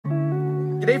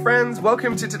G'day friends,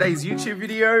 welcome to today's YouTube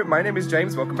video. My name is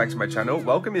James, welcome back to my channel.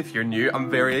 Welcome if you're new. I'm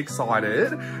very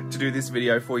excited to do this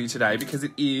video for you today because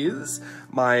it is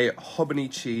my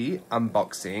HOBONICHI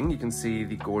unboxing. You can see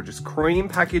the gorgeous cream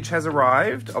package has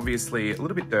arrived. Obviously a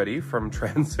little bit dirty from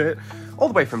transit, all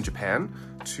the way from Japan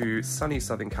to sunny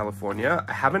Southern California.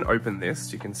 I haven't opened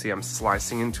this. You can see I'm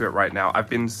slicing into it right now. I've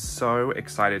been so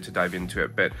excited to dive into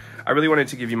it, but I really wanted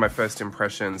to give you my first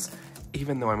impressions,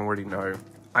 even though I already know,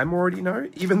 I'm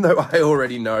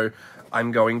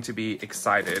going to be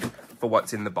excited for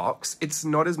what's in the box. It's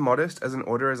not as modest as an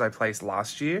order as I placed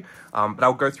last year, but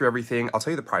I'll go through everything. I'll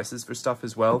tell you the prices for stuff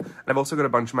as well. And I've also got a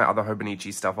bunch of my other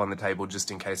HOBONICHI stuff on the table just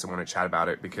in case I want to chat about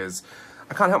it, because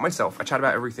I can't help myself. I chat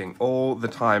about everything all the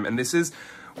time. And this is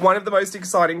one of the most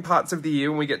exciting parts of the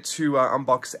year when we get to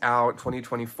unbox our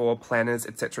 2024 planners,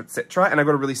 etc., etc. And I've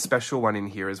got a really special one in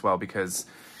here as well because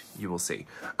you will see.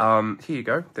 Here you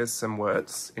go. There's some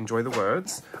words. Enjoy the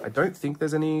words. I don't think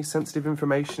there's any sensitive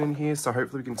information in here, so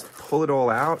hopefully we can pull it all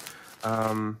out.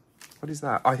 What is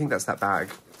that? Oh, I think that's that bag.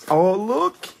 Oh,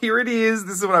 look, here it is.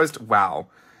 This is what I was... Wow,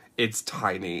 it's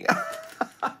tiny.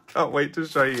 Can't wait to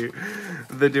show you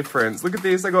the difference. Look at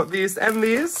this. I got this and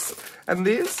this and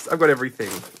this. I've got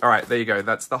everything. All right, there you go.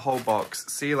 That's the whole box.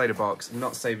 See you later, box. I'm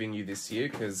not saving you this year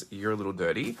because you're a little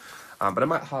dirty. But I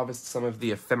might harvest some of the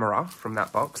ephemera from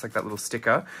that box, like that little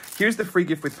sticker. Here's the free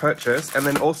gift with purchase, and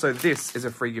then also this is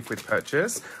a free gift with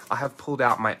purchase. I have pulled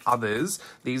out my others.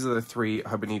 These are the 3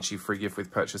 HOBONICHI free gift with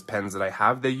purchase pens that I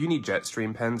have. They're Uni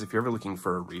Jetstream pens. If you're ever looking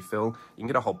for a refill, you can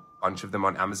get a whole bunch of them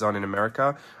on Amazon in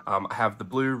America. I have the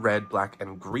blue, red, black,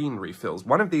 and green refills.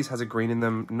 One of these has a green in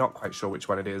them. Not quite sure which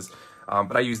one it is.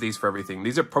 But I use these for everything.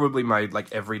 These are probably my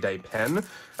everyday pen.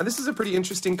 And this is a pretty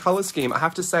interesting color scheme. I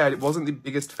have to say I wasn't the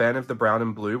biggest fan of the brown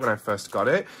and blue when I first got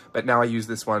it, but now I use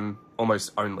this one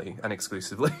almost only and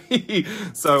exclusively.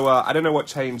 So I don't know what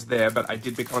changed there, but I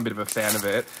did become a bit of a fan of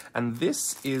it. And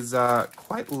this is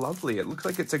quite lovely. It looks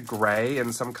like it's a gray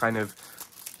and some kind of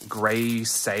gray,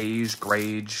 sage,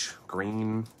 greige,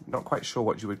 green. Not quite sure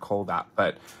what you would call that,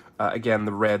 but again,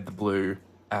 the red, the blue,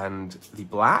 and the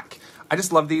black. I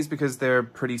just love these because they're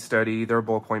pretty sturdy. They're a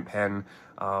ballpoint pen.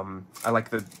 I like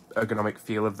the ergonomic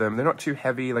feel of them. They're not too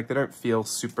heavy. Like, they don't feel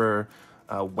super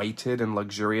weighted and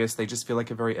luxurious. They just feel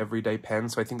like a very everyday pen.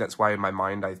 So I think that's why in my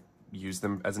mind I use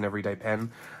them as an everyday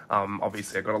pen.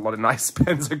 Obviously I've got a lot of nice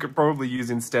pens I could probably use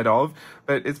instead of,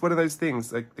 but it's one of those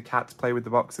things, like the cats play with the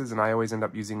boxes and I always end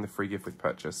up using the free gift with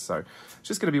purchase. So it's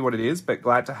just gonna be what it is, but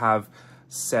glad to have a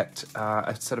set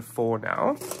of 4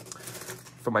 now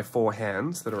for my 4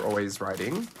 hands that are always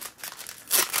writing.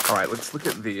 All right, let's look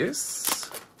at this.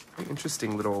 Very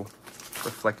interesting little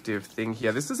reflective thing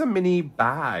here. This is a mini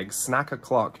bag, snack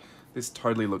o'clock. This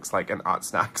totally looks like an Art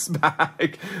Snacks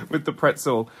bag with the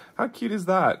pretzel. How cute is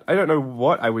that? I don't know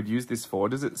what I would use this for.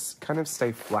 Does it kind of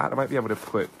stay flat? I might be able to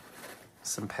put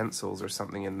some pencils or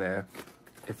something in there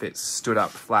if it stood up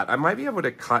flat. I might be able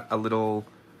to cut a little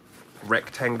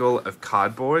rectangle of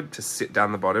cardboard to sit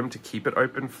down the bottom to keep it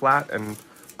open flat and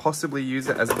possibly use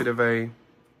it as a bit of a,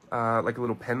 like a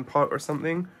little pen pot or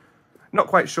something. Not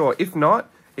quite sure. If not,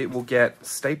 it will get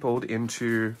stapled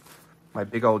into my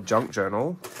big old junk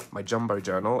journal, my jumbo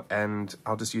journal, and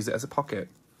I'll just use it as a pocket.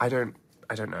 I don't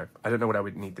know. I don't know what I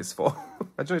would need this for.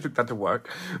 I just took that to work.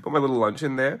 Put my little lunch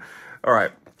in there. All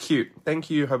right, cute. Thank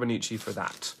you, HOBONICHI, for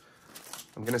that.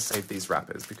 I'm gonna save these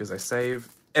wrappers because I save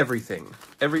everything.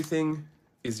 Everything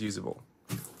is usable.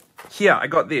 Here, I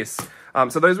got this.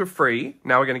 So those were free.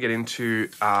 Now we're going to get into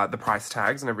the price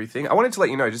tags and everything. I wanted to let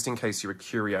you know, just in case you were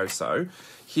curioso,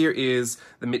 here is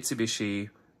the Mitsubishi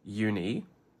Uni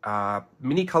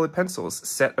mini colored pencils,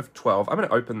 set of 12. I'm going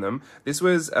to open them. This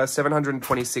was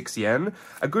 726 yen.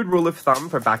 A good rule of thumb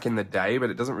for back in the day, but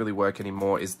it doesn't really work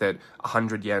anymore, is that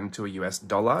 100 yen to a US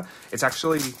dollar. It's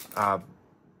actually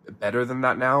better than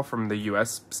that now from the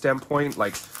US standpoint.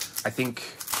 Like,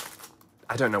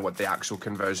 I don't know what the actual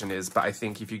conversion is, but I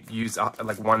think if you use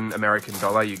like $1 American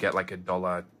dollar, you get like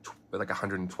like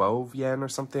 112 yen or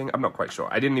something. I'm not quite sure.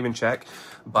 I didn't even check,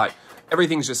 but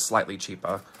everything's just slightly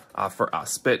cheaper for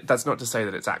us. But that's not to say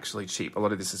that it's actually cheap. A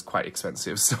lot of this is quite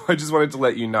expensive. So I just wanted to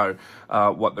let you know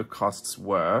what the costs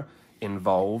were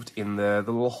involved in the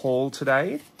little haul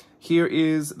today. Here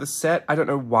is the set. I don't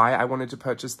know why I wanted to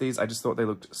purchase these. I just thought they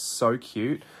looked so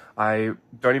cute. I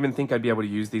don't even think I'd be able to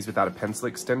use these without a pencil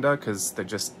extender because they're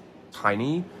just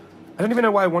tiny. I don't even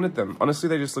know why I wanted them. Honestly,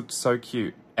 they just looked so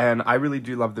cute. And I really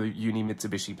do love the Uni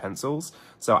Mitsubishi pencils.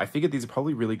 So I figured these are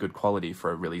probably really good quality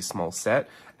for a really small set.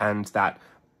 And that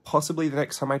possibly the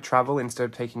next time I travel, instead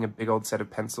of taking a big old set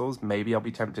of pencils, maybe I'll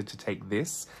be tempted to take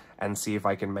this and see if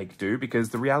I can make do,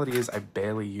 because the reality is I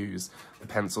barely use the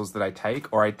pencils that I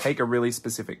take, or I take a really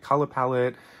specific color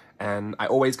palette and I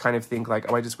always kind of think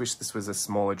like, oh, I just wish this was a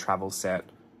smaller travel set.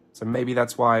 So maybe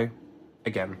that's why,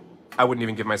 again, I wouldn't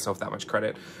even give myself that much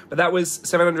credit. But that was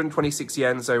 726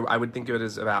 yen, so I would think of it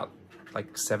as about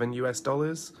like $7 US,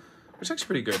 which is actually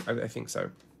pretty good. I think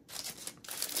so.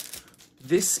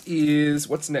 This is,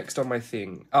 what's next on my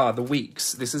thing? Ah, the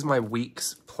weeks. This is my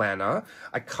weeks planner.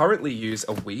 I currently use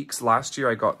a weeks. Last year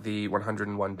I got the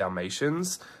 101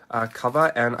 Dalmatians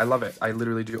cover, and I love it. I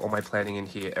literally do all my planning in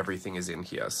here. Everything is in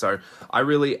here. So I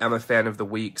really am a fan of the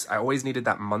weeks. I always needed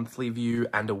that monthly view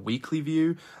and a weekly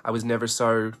view. I was never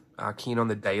so keen on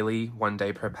the daily, 1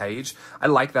 day per page. I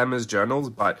like them as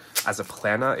journals, but as a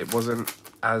planner, it wasn't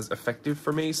as effective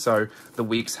for me. So the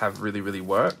weeks have really, really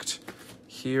worked.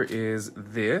 Here is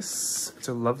this. It's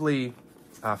a lovely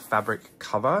fabric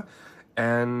cover,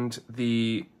 and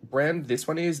the brand this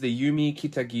one is the Yumi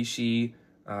Kitagishi.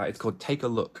 It's called Take a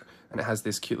Look, and it has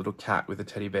this cute little cat with a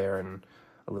teddy bear and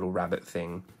a little rabbit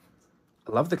thing.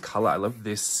 I love the color. I love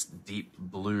this deep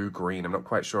blue green. I'm not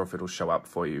quite sure if it'll show up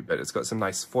for you, but it's got some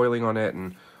nice foiling on it,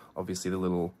 and obviously the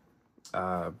little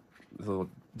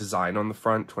design on the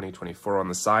front, 2024 on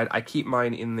the side. I keep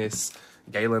mine in this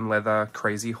Galen leather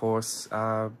Crazy Horse,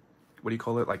 what do you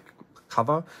call it, like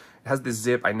cover. It has this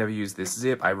zip. I never use this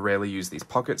zip. I rarely use these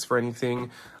pockets for anything.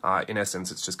 In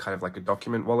essence, it's just kind of like a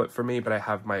document wallet for me, but I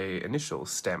have my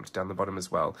initials stamped down the bottom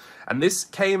as well. And this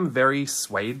came very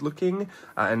suede looking,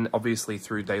 and obviously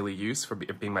through daily use for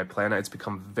it being my planner, it's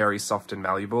become very soft and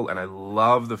malleable, and I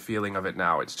love the feeling of it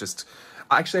now. It's just,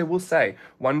 actually I will say,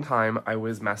 one time I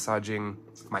was massaging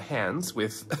my hands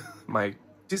with my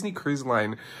Disney Cruise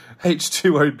Line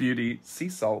H2O Beauty Sea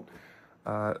Salt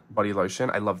body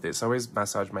lotion. I love this. I always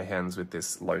massage my hands with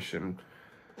this lotion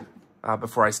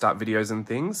before I start videos and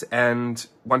things. And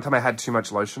one time I had too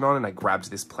much lotion on and I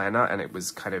grabbed this planner, and it was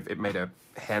kind of, it made a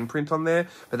handprint on there.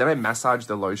 But then I massaged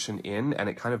the lotion in, and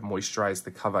it kind of moisturized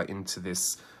the cover into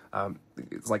this,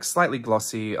 it's like slightly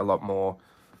glossy, a lot more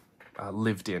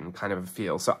lived in kind of a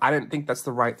feel. So I don't think that's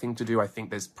the right thing to do. I think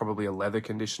there's probably a leather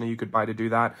conditioner you could buy to do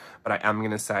that, but I am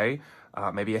going to say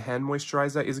maybe a hand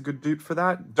moisturizer is a good dupe for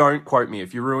that. Don't quote me.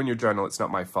 If you ruin your journal, it's not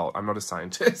my fault. I'm not a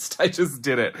scientist. I just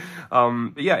did it.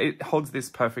 But yeah, it holds this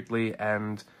perfectly,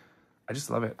 and I just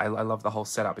love it. I love the whole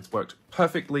setup. It's worked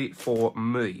perfectly for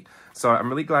me. So I'm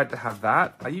really glad to have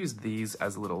that. I use these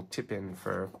as a little tip-in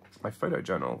for my photo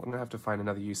journal. I'm gonna have to find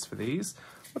another use for these.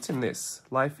 What's in this?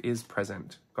 Life is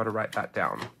present. Got to write that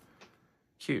down.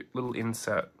 Cute little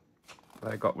insert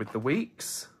that I got with the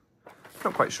weeks.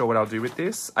 Not quite sure what I'll do with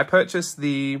this. I purchased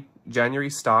the January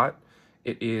start.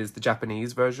 It is the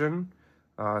Japanese version.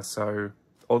 So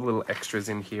all the little extras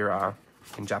in here are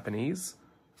in Japanese.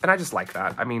 And I just like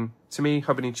that. I mean, to me,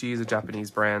 Hobonichi is a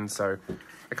Japanese brand, so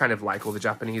I kind of like all the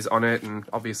Japanese on it. And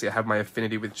obviously I have my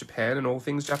affinity with Japan and all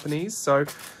things Japanese. So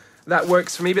that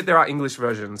works for me, but there are English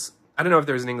versions. I don't know if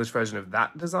there's an English version of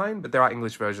that design, but there are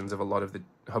English versions of a lot of the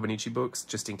Hobonichi books,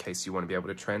 just in case you want to be able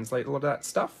to translate a lot of that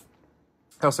stuff.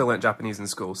 I also learnt Japanese in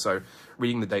school, so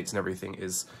reading the dates and everything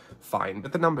is fine,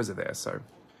 but the numbers are there, so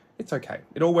it's okay.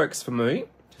 It all works for me.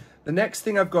 The next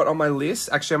thing I've got on my list,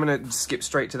 actually I'm going to skip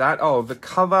straight to that. Oh, the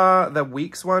cover, the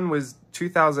weeks one was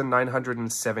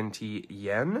 2,970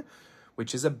 yen,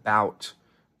 which is about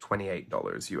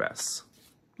 $28 US.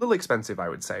 A little expensive, I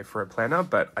would say, for a planner,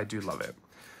 but I do love it.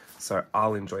 So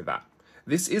I'll enjoy that.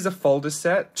 This is a folder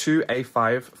set, 2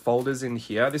 A5 folders in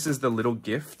here. This is the little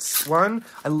gifts one.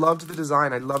 I loved the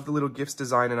design. I love the little gifts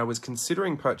design, and I was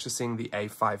considering purchasing the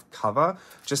A5 cover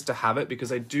just to have it,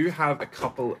 because I do have a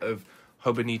couple of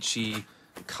Hobonichi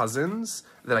cousins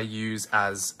that I use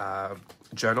as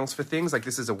journals for things. Like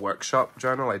this is a workshop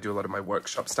journal. I do a lot of my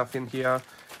workshop stuff in here.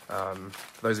 For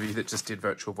those of you that just did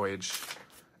Virtual Voyage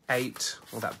 8,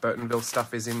 all that Burtonville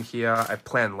stuff is in here. I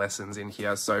plan lessons in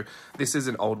here. So this is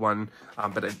an old one,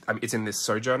 but it's in this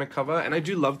Sojourner cover. And I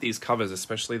do love these covers,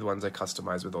 especially the ones I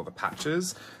customize with all the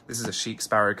patches. This is a Chic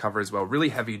Sparrow cover as well, really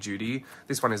heavy duty.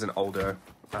 This one is an older,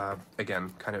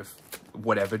 again, kind of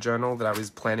whatever journal that I was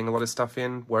planning a lot of stuff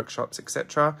in, workshops,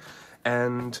 etc.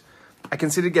 And I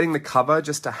considered getting the cover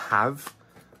just to have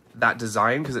that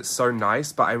design because it's so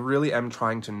nice, but I really am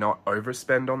trying to not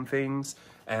overspend on things.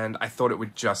 And I thought it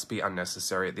would just be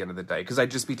unnecessary at the end of the day, because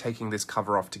I'd just be taking this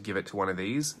cover off to give it to one of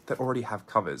these that already have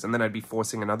covers. And then I'd be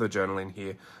forcing another journal in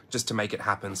here just to make it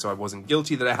happen, so I wasn't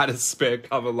guilty that I had a spare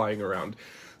cover lying around.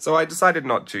 So I decided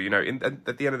not to, you know,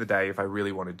 at the end of the day, if I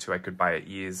really wanted to, I could buy it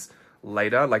years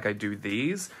later, like I do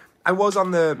these. I was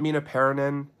on the Mina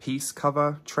Peronen piece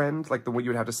cover trend, like the one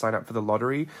you would have to sign up for the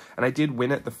lottery. And I did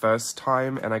win it the first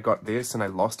time, and I got this, and I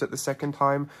lost it the second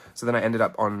time. So then I ended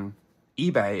up on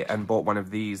eBay and bought one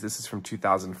of these. This is from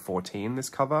 2014, this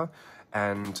cover.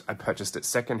 And I purchased it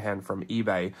secondhand from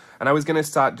eBay. And I was going to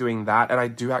start doing that. And I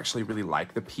do actually really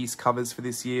like the piece covers for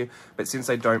this year. But since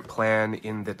I don't plan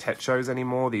in the techos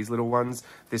anymore, these little ones,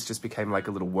 this just became like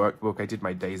a little workbook. I did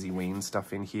my Daisy Ween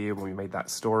stuff in here when we made that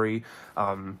story.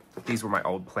 These were my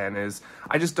old planners.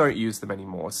 I just don't use them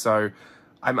anymore. So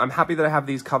I'm happy that I have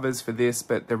these covers for this,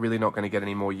 but they're really not going to get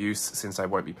any more use since I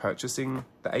won't be purchasing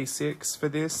the A6 for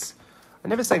this. I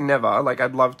never say never, like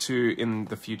I'd love to in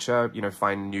the future, you know,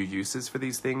 find new uses for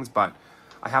these things, but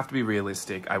I have to be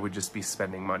realistic. I would just be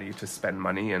spending money to spend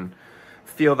money and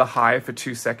feel the high for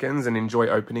 2 seconds and enjoy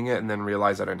opening it and then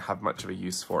realize I don't have much of a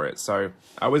use for it. So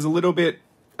I was a little bit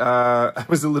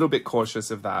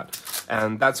cautious of that.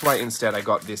 And that's why instead I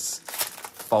got this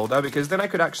folder, because then I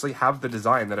could actually have the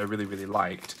design that I really, really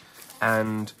liked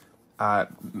and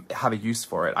have a use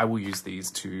for it. I will use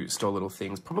these to store little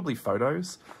things, probably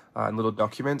photos. And little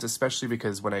documents, especially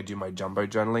because when I do my jumbo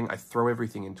journaling, I throw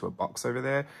everything into a box over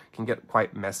there. It can get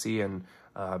quite messy, and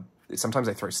sometimes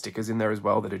I throw stickers in there as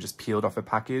well that are just peeled off a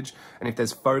package. And if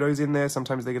there's photos in there,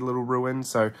 sometimes they get a little ruined.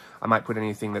 So I might put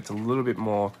anything that's a little bit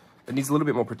more, that needs a little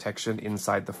bit more protection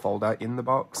inside the folder in the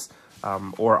box,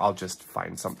 or I'll just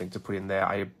find something to put in there.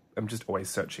 I'm just always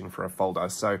searching for a folder.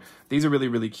 So these are really,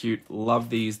 really cute. Love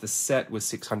these. The set was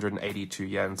 682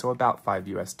 yen, so about $5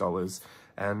 US,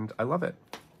 and I love it.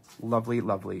 Lovely,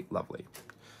 lovely, lovely.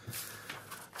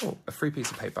 Oh, a free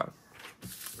piece of paper.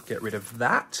 Get rid of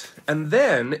that. And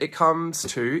then it comes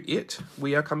to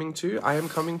I am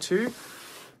coming to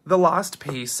the last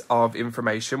piece of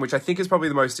information, which I think is probably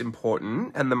the most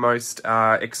important and the most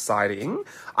exciting.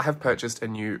 I have purchased a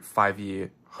new 5-year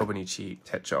Hobonichi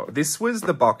Techo. This was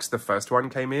the box the first one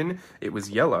came in. It was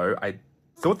yellow. I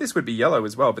thought this would be yellow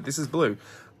as well, but this is blue.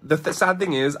 The sad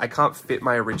thing is I can't fit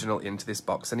my original into this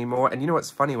box anymore. And you know what's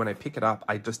funny? When I pick it up,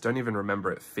 I just don't even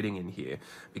remember it fitting in here,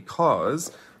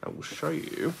 because I will show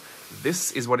you.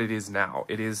 This is what it is now.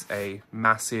 It is a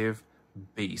massive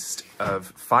beast of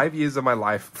 5 years of my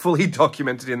life fully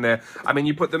documented in there. I mean,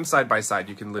 you put them side by side,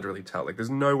 you can literally tell. Like,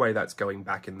 there's no way that's going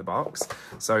back in the box.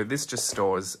 So this just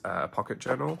stores a pocket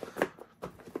journal.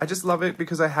 I just love it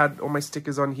because I had all my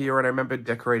stickers on here, and I remember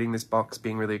decorating this box,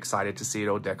 being really excited to see it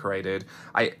all decorated.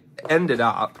 I ended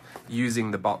up using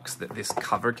the box that this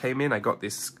cover came in. I got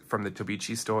this from the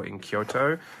Tobichi store in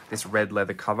Kyoto, this red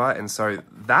leather cover, and so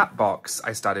that box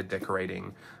I started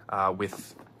decorating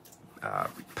with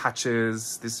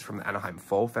patches. This is from the Anaheim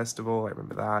Fall Festival, I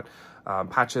remember that.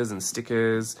 Patches and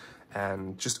stickers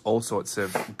and just all sorts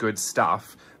of good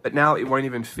stuff. But now it won't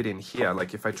even fit in here.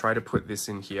 Like, if I try to put this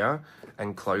in here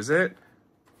and close it,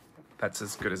 that's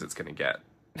as good as it's gonna get.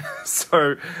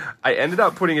 So I ended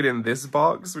up putting it in this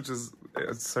box, which is,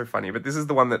 it's so funny, but this is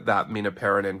the one that Mina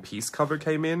Peronen piece cover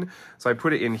came in. So I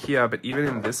put it in here, but even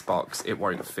in this box, it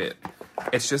won't fit.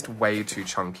 It's just way too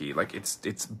chunky. Like,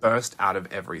 it's burst out of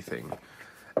everything.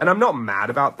 And I'm not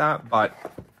mad about that, but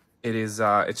it is,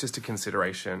 it's just a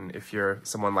consideration if you're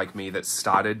someone like me that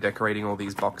started decorating all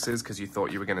these boxes because you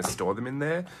thought you were going to store them in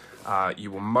there.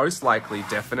 You will most likely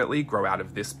definitely grow out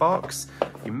of this box.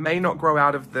 You may not grow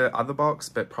out of the other box,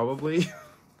 but probably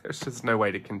there's just no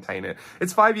way to contain it.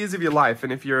 It's 5 years of your life,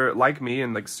 and if you're like me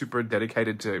and like super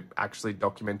dedicated to actually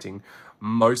documenting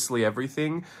mostly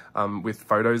everything with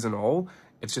photos and all,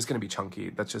 it's just going to be chunky.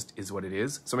 That just is what it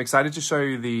is. So I'm excited to show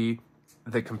you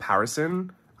the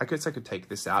comparison. I guess I could take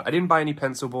this out. I didn't buy any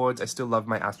pencil boards. I still love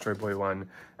my Astro Boy one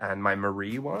and my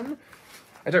Marie one.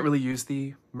 I don't really use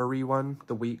the Marie one,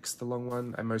 the Weeks, the long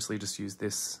one. I mostly just use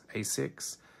this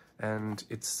A6, and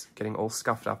it's getting all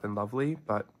scuffed up and lovely,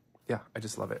 but yeah, I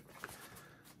just love it.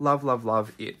 Love, love,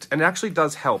 love it. And it actually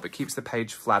does help. It keeps the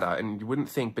page flatter, and you wouldn't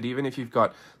think, but even if you've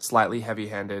got slightly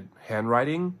heavy-handed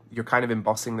handwriting, you're kind of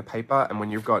embossing the paper, and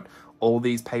when you've got all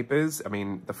these papers, I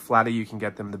mean, the flatter you can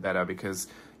get them, the better, because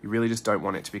you really just don't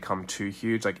want it to become too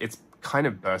huge. Like, it's kind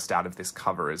of burst out of this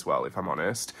cover as well, if I'm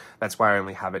honest. That's why I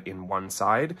only have it in one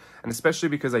side, and especially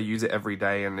because I use it every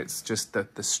day, and it's just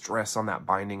that the stress on that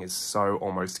binding is so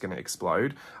almost going to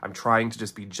explode. I'm trying to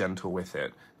just be gentle with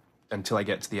it until I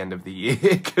get to the end of the year,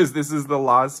 because this is the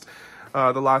last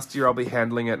year I'll be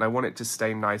handling it, and I want it to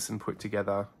stay nice and put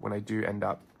together when I do end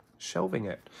up shelving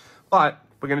it. But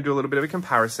we're going to do a little bit of a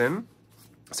comparison.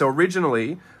 So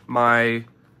originally, my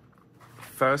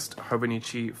first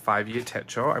Hobonichi 5-year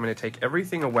Techo, I'm going to take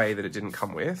everything away that it didn't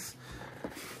come with.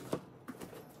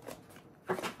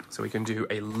 So we can do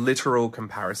a literal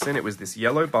comparison. It was this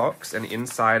yellow box, and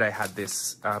inside I had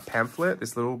this pamphlet,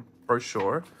 this little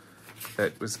brochure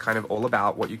that was kind of all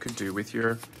about what you could do with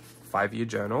your 5-year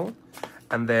journal.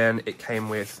 And then it came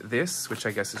with this, which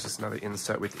I guess is just another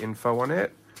insert with info on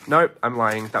it. Nope, I'm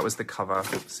lying. That was the cover.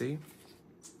 See?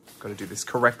 Got to do this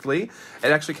correctly.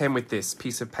 It actually came with this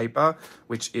piece of paper,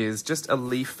 which is just a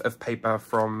leaf of paper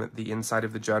from the inside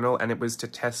of the journal, and it was to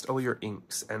test all your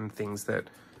inks and things that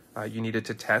you needed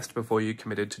to test before you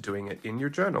committed to doing it in your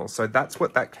journal. So that's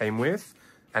what that came with,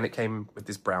 and it came with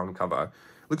this brown cover.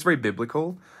 Looks very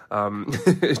biblical.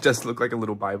 It does look like a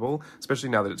little Bible, especially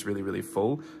now that it's really, really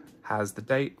full. Has the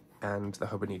date and the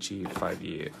Hobonichi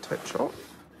 5-year tetra.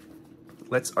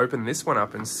 Let's open this one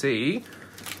up and see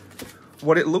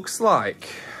what it looks like.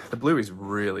 The blue is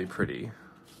really pretty.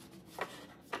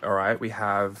 All right, we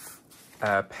have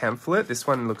a pamphlet. This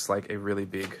one looks like a really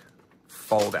big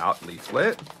fold out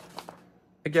leaflet.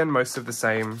 Again, most of the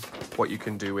same, what you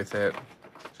can do with it,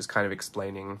 just kind of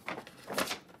explaining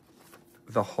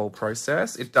the whole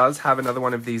process. It does have another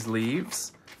one of these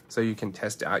leaves, so you can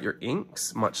test out your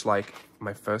inks, much like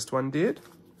my first one did.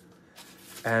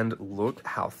 And look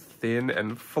how thin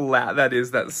and flat that is.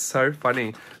 That's so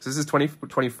funny. So this is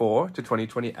 2024 to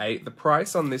 2028. The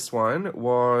price on this one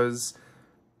was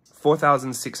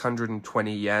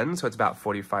 4,620 yen, so it's about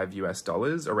 45 US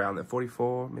dollars, around the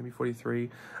 44, maybe 43.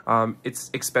 It's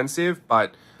expensive,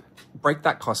 but break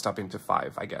that cost up into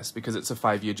 5, I guess, because it's a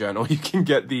 5-year journal. You can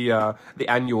get the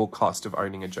annual cost of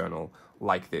owning a journal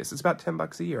like this. It's about 10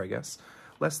 bucks a year, I guess.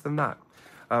 Less than that.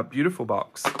 Beautiful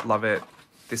box. Love it.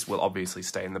 This will obviously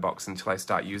stay in the box until I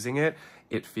start using it.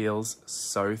 It feels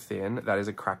so thin. That is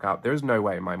a crack up. There's no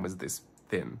way mine was this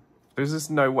thin. There's just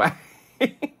no way.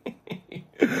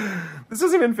 This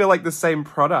doesn't even feel like the same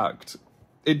product.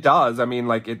 It does. I mean,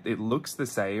 like, it looks the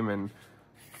same and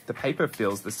the paper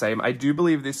feels the same. I do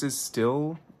believe this is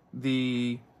still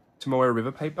the Tomoe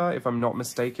River paper, if I'm not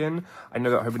mistaken. I know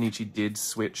that Hobonichi did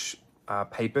switch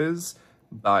papers,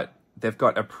 but they've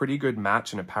got a pretty good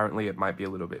match, and apparently it might be a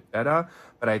little bit better.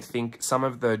 But I think some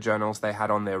of the journals they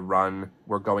had on their run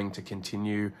were going to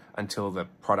continue until the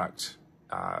product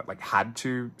had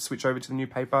to switch over to the new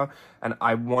paper. And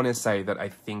I want to say that I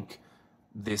think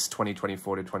this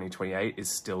 2024 to 2028 is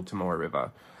still Tomoe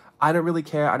River. I don't really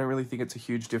care. I don't really think it's a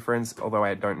huge difference, although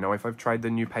I don't know if I've tried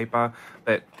the new paper.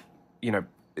 But, you know,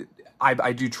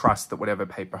 I do trust that whatever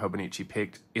paper Hobonichi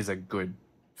picked is a good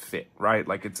fit, right?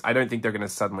 Like, I don't think they're going to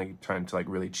suddenly turn to like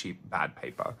really cheap, bad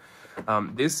paper.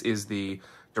 This is the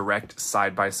direct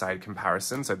side-by-side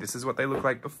comparison. So this is what they look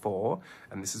like before,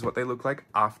 and this is what they look like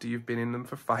after you've been in them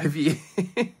for 5 years.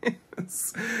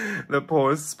 The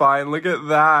poor spine, look at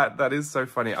that. That is so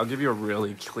funny. I'll give you a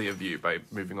really clear view by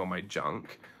moving all my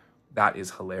junk. That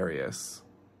is hilarious.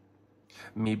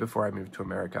 Me before I moved to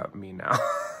America, me now.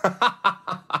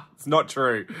 It's not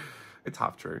true. It's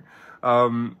half true.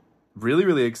 Really,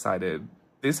 really excited.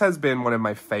 This has been one of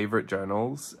my favorite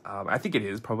journals. I think it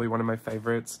is probably one of my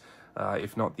favorites,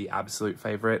 if not the absolute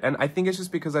favorite. And I think it's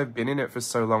just because I've been in it for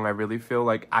so long, I really feel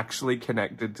like actually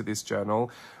connected to this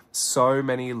journal. So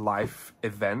many life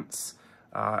events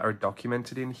are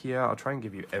documented in here. I'll try and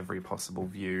give you every possible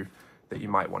view that you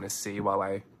might want to see while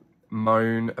I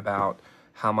moan about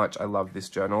how much I love this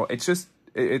journal. It's just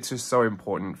so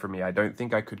important for me. I don't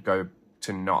think I could go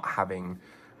to not having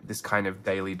this kind of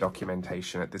daily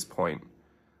documentation at this point.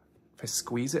 If I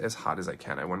squeeze it as hard as I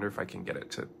can, I wonder if I can get it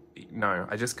to... No,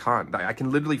 I just can't. I can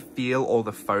literally feel all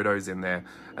the photos in there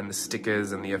and the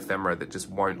stickers and the ephemera that just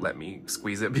won't let me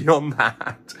squeeze it beyond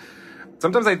that.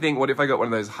 Sometimes I think, what if I got one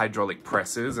of those hydraulic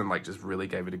presses and like just really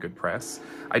gave it a good press?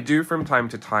 I do from time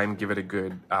to time give it a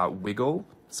good wiggle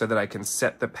so that I can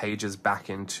set the pages back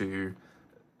into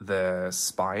the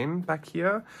spine back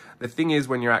here. The thing is,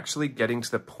 when you're actually getting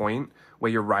to the point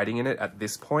where you're writing in it at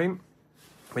this point,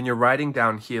 when you're writing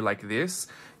down here like this,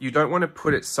 you don't want to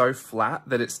put it so flat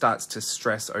that it starts to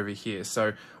stress over here.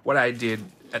 So what I did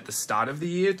at the start of the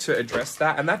year to address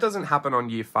that, and that doesn't happen on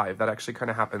year 5, that actually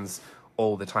kind of happens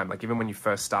all the time. Like even when you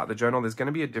first start the journal, there's going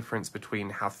to be a difference between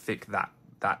how thick that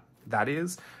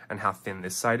is and how thin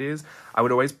this side is. I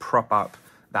would always prop up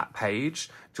that page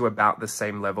to about the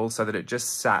same level so that it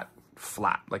just sat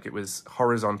flat, like it was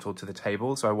horizontal to the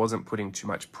table, so I wasn't putting too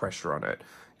much pressure on it.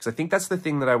 Because I think that's the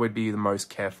thing that I would be the most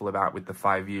careful about with the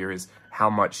 5 year is how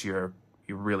much you're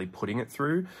really putting it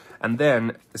through. And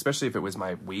then, especially if it was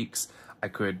my weeks, I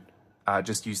could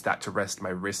just use that to rest my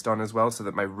wrist on as well, so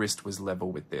that my wrist was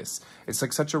level with this. It's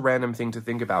like such a random thing to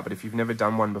think about, but if you've never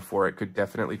done one before, it could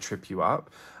definitely trip you up.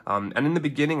 And in the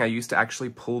beginning, I used to actually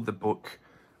pull the book,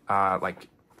 I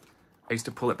used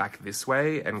to pull it back this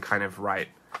way and kind of write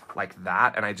like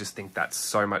that, and I just think that's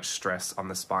so much stress on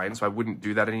the spine, so I wouldn't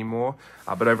do that anymore.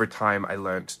 But over time, I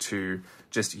learned to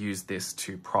just use this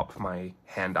to prop my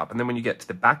hand up. And then when you get to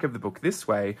the back of the book this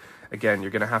way, again,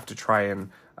 you're going to have to try and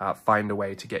find a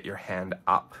way to get your hand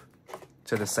up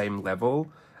to the same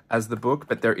level as the book,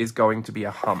 but there is going to be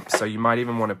a hump. So you might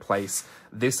even want to place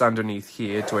this underneath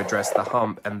here to address the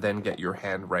hump and then get your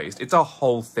hand raised. It's a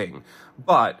whole thing,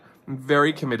 but I'm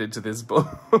very committed to this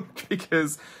book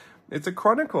because it's a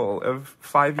chronicle of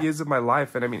 5 years of my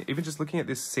life. And I mean, even just looking at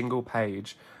this single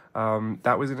page,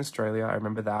 that was in Australia. I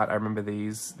remember that. I remember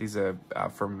these are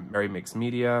from Merry Mixed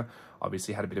Media.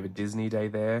 Obviously had a bit of a Disney day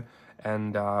there.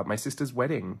 And my sister's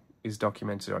wedding is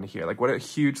documented on here. Like, what a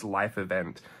huge life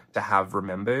event to have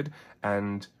remembered.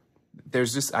 And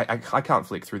there's just, I can't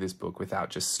flick through this book without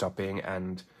just stopping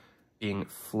and being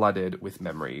flooded with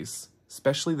memories,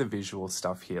 especially the visual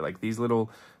stuff here. Like these little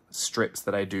strips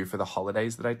that I do for the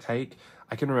holidays that I take,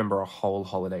 I can remember a whole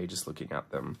holiday just looking at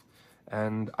them.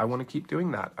 And I want to keep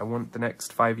doing that. I want the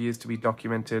next 5 years to be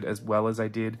documented as well as I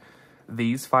did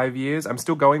these 5 years. I'm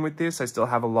still going with this. I still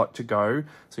have a lot to go.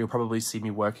 So you'll probably see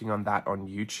me working on that on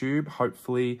YouTube,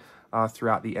 hopefully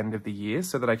throughout the end of the year,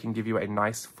 so that I can give you a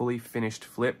nice fully finished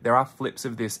flip. There are flips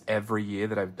of this every year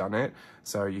that I've done it.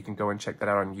 So you can go and check that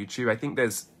out on YouTube. I think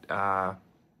there's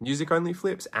music only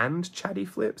flips and chatty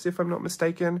flips, if I'm not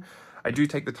mistaken. I do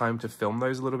take the time to film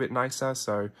those a little bit nicer.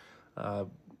 So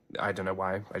I don't know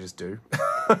why, I just do.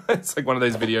 It's like one of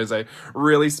those videos I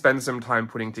really spend some time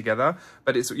putting together,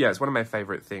 but it's one of my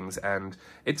favorite things. And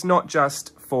it's not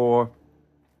just for,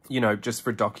 just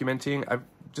for documenting. I've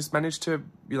just managed to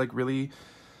be like really,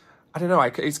 I don't know,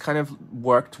 it's kind of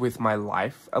worked with my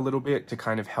life a little bit to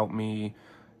kind of help me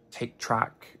take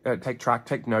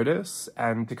notice,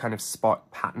 and to kind of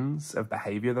spot patterns of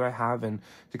behavior that I have, and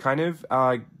to kind of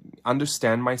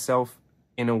understand myself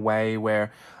in a way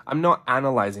where I'm not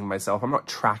analyzing myself, I'm not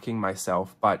tracking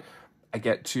myself, but I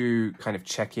get to kind of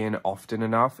check in often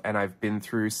enough. And I've been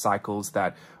through cycles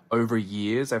that over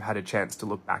years I've had a chance to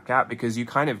look back at, because you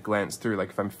kind of glance through, like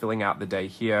if I'm filling out the day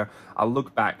here, I'll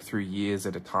look back through years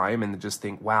at a time and just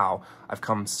think, wow, I've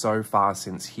come so far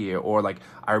since here. Or like,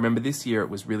 I remember this year it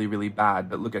was really, really bad,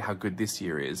 but look at how good this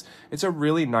year is. It's a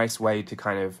really nice way to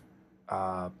kind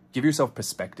of give yourself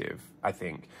perspective, I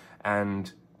think.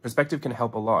 And perspective can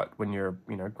help a lot when you're,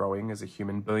 growing as a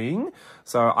human being.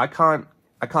 So I can't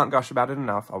gush about it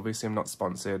enough. Obviously, I'm not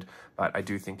sponsored, but I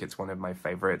do think it's one of my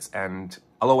favorites. And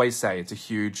I'll always say it's a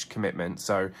huge commitment.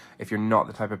 So if you're not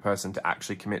the type of person to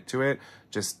actually commit to it,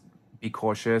 just be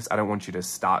cautious. I don't want you to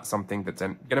start something that's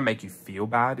going to make you feel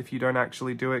bad if you don't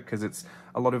actually do it, because it's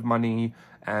a lot of money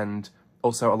and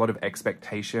also a lot of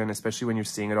expectation, especially when you're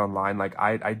seeing it online. Like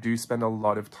I do spend a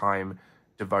lot of time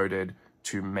devoted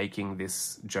to making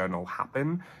this journal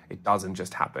happen. It doesn't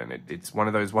just happen. It's one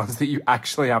of those ones that you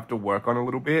actually have to work on a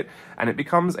little bit, and it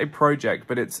becomes a project,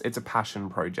 but it's a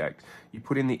passion project. You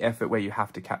put in the effort where you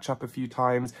have to catch up a few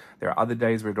times. There are other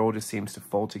days where it all just seems to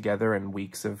fall together, and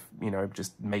weeks of,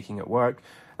 just making it work.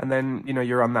 And then,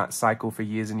 you're on that cycle for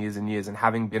years and years and years, and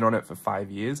having been on it for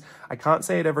 5 years, I can't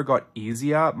say it ever got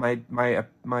easier.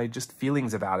 My just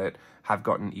feelings about it have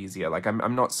gotten easier. Like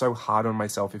I'm not so hard on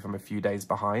myself if I'm a few days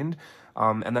behind.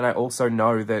 And then I also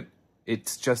know that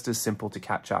it's just as simple to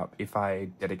catch up if I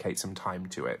dedicate some time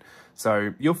to it.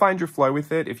 So you'll find your flow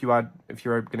with it if you're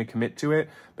going to commit to it,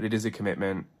 but it is a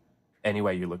commitment any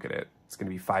way you look at it. It's going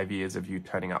to be 5 years of you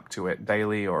turning up to it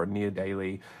daily or near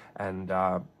daily, and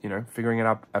figuring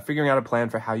out a plan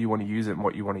for how you want to use it and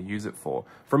what you want to use it for.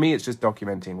 For me, it's just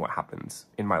documenting what happens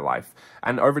in my life.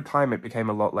 And over time, it became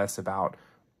a lot less about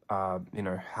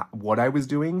what I was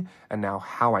doing and now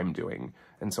how I'm doing.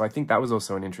 And so I think that was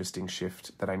also an interesting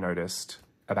shift that I noticed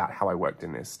about how I worked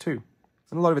in this too.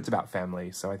 And a lot of it's about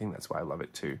family, so I think that's why I love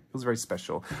it too. It feels very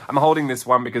special. I'm holding this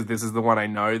one because this is the one I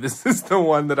know. This is the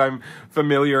one that I'm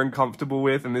familiar and comfortable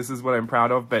with, and this is what I'm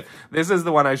proud of. But this is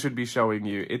the one I should be showing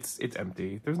you. It's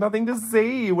empty. There's nothing to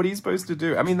see. What are you supposed to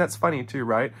do? I mean, that's funny too,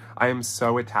 right? I am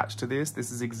so attached to this.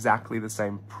 This is exactly the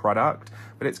same product,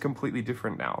 but it's completely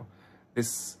different now.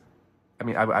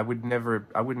 I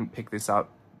wouldn't pick this up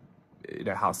in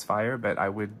a house fire, but I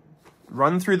would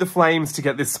run through the flames to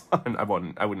get this one.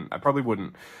 I probably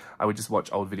wouldn't. I would just watch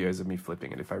old videos of me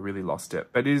flipping it if I really lost it.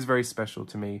 But it is very special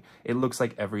to me. It looks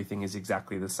like everything is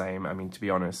exactly the same. I mean, to be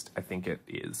honest, I think it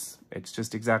is. It's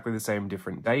just exactly the same,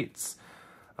 different dates.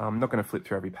 I'm not going to flip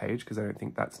through every page because I don't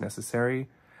think that's necessary.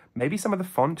 Maybe some of the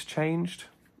font changed.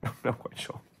 I'm not quite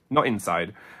sure. Not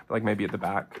inside, but like maybe at the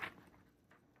back.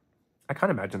 I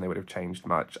can't imagine they would have changed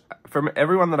much. From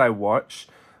everyone that I watch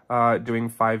doing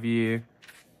 5-year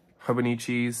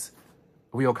Hobonichis,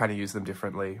 we all kind of use them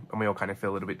differently and we all kind of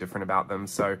feel a little bit different about them.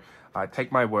 So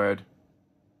take my word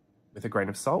with a grain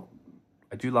of salt.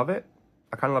 I do love it.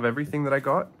 I kind of love everything that I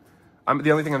got.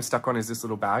 The only thing I'm stuck on is this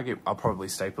little bag. I'll probably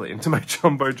staple it into my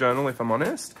jumbo journal if I'm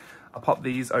honest. I'll pop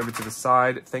these over to the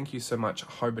side. Thank you so much,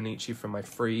 Hobonichi, for my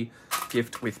free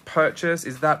gift with purchase.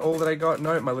 Is that all that I got?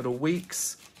 No, my little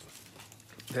weeks.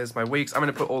 There's my weeks. I'm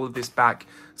going to put all of this back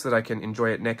so that I can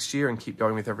enjoy it next year and keep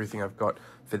going with everything I've got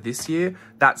for this year.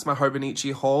 That's my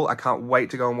Hobonichi haul. I can't wait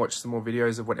to go and watch some more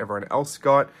videos of what everyone else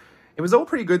got. It was all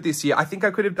pretty good this year. I think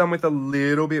I could have done with a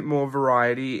little bit more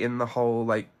variety in the whole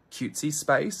like cutesy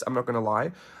space. I'm not going to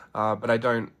lie. But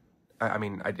I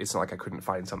mean, it's not like I couldn't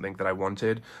find something that I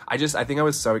wanted. I think I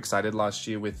was so excited last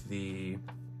year with the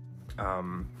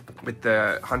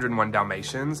 101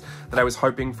 Dalmatians that I was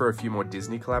hoping for a few more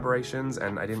Disney collaborations,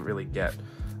 and I didn't really get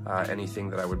anything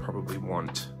that I would probably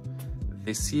want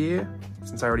this year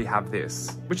since I already have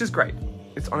this, which is great.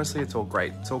 Honestly, it's all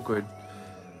great. It's all good.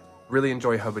 Really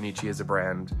enjoy Hobonichi as a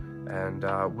brand, and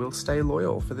we'll stay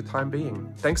loyal for the time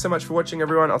being. Thanks so much for watching,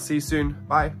 everyone. I'll see you soon.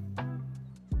 Bye.